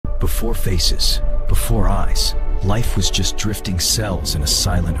Before faces, before eyes, life was just drifting cells in a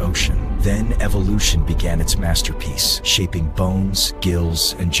silent ocean. Then evolution began its masterpiece, shaping bones,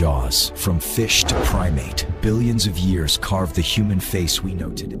 gills, and jaws. From fish to primate, billions of years carved the human face we know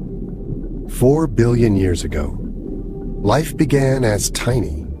today. 4 billion years ago, life began as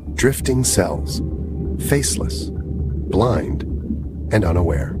tiny, drifting cells, faceless, blind, and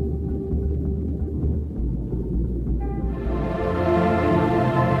unaware.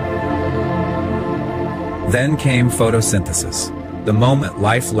 Then came photosynthesis, the moment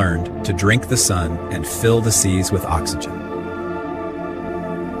life learned to drink the sun and fill the seas with oxygen.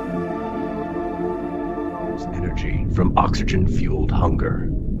 Energy from oxygen-fueled hunger.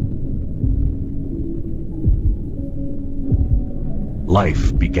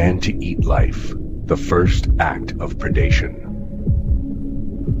 Life began to eat life, the first act of predation.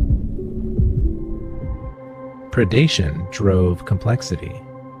 Predation drove complexity.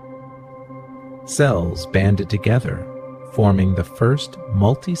 Cells banded together, forming the first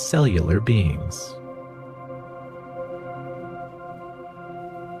multicellular beings.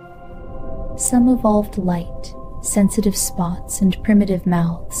 Some evolved light, sensitive spots, and primitive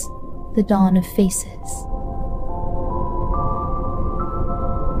mouths, the dawn of faces.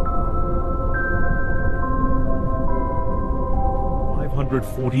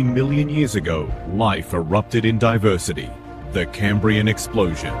 $540 million years ago, life erupted in diversity, the Cambrian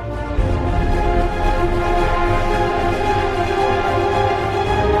explosion.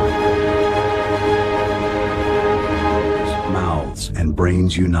 Mouths and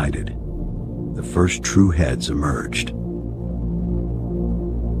brains united. The first true heads emerged.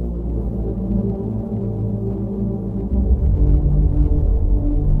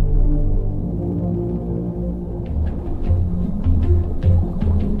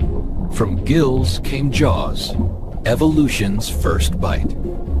 From gills came jaws, evolution's first bite.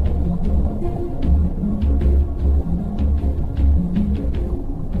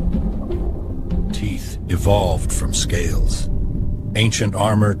 Teeth evolved from scales. Ancient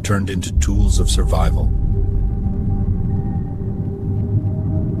armor turned into tools of survival.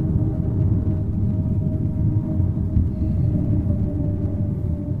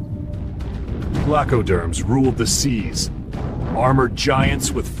 Placoderms ruled the seas. Armored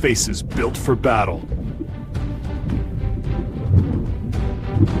giants with faces built for battle.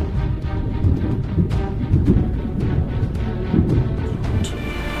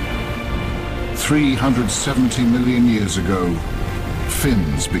 $370 million years ago,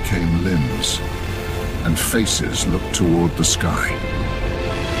 fins became limbs, and faces looked toward the sky.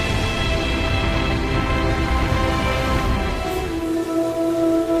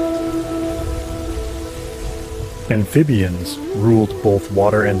 Amphibians ruled both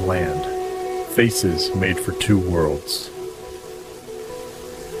water and land, faces made for two worlds.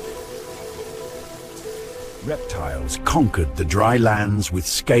 Reptiles conquered the dry lands with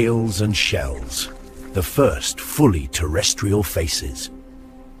scales and shells, the first fully terrestrial faces.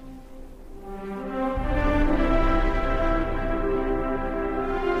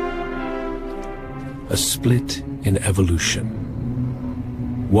 A split in evolution.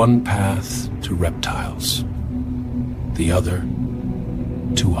 One path to reptiles, the other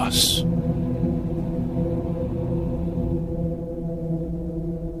to us.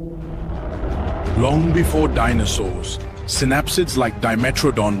 Long before dinosaurs, synapsids like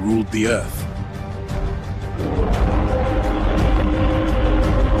Dimetrodon ruled the Earth.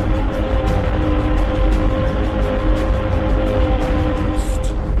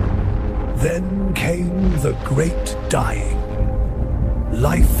 Then came the Great Dying.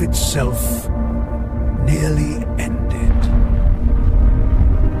 Life itself nearly ended.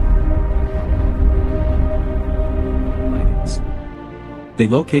 They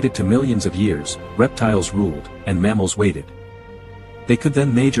located to millions of years, reptiles ruled, and mammals waited. They could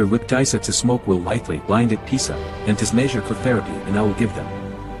then measure Riptisa to smoke will lightly blinded Pisa, and tis measure for therapy and I will give them.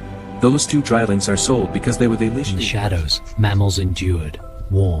 Those two drylands are sold because they were the In the shadows, mammals endured,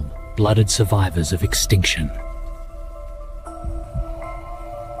 warm, blooded survivors of extinction.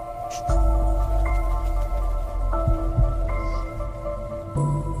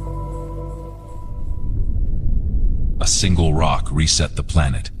 A single rock reset the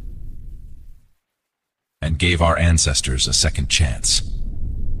planet and gave our ancestors a second chance.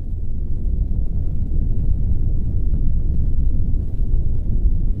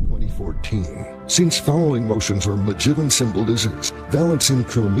 Since following motions are Magellan symbolisms, balancing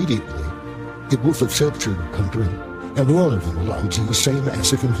immediately, it will accept your country, and all of them allowed you the same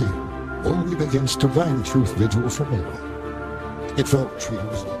as if in here. Only against divine truth vigil for now. It felt true.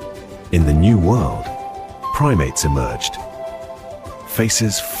 In the new world, primates emerged.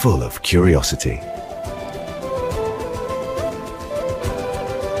 faces full of curiosity.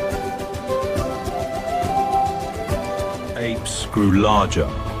 Apes grew larger,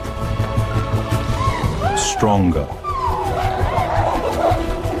 stronger,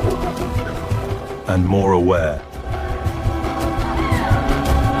 and more aware.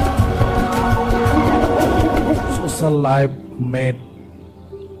 Social life made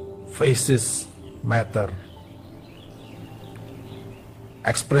faces matter.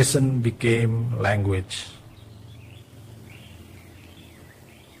 Expression became language.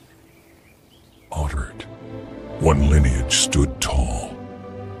 Honored, one lineage stood tall,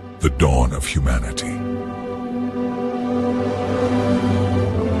 the dawn of humanity.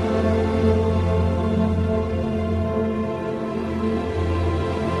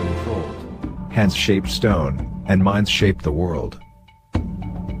 Hands shaped stone, and minds shaped the world.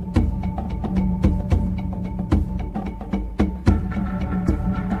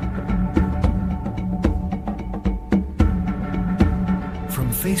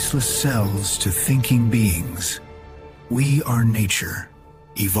 From faceless cells to thinking beings, we are nature,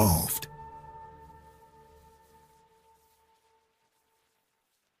 evolved.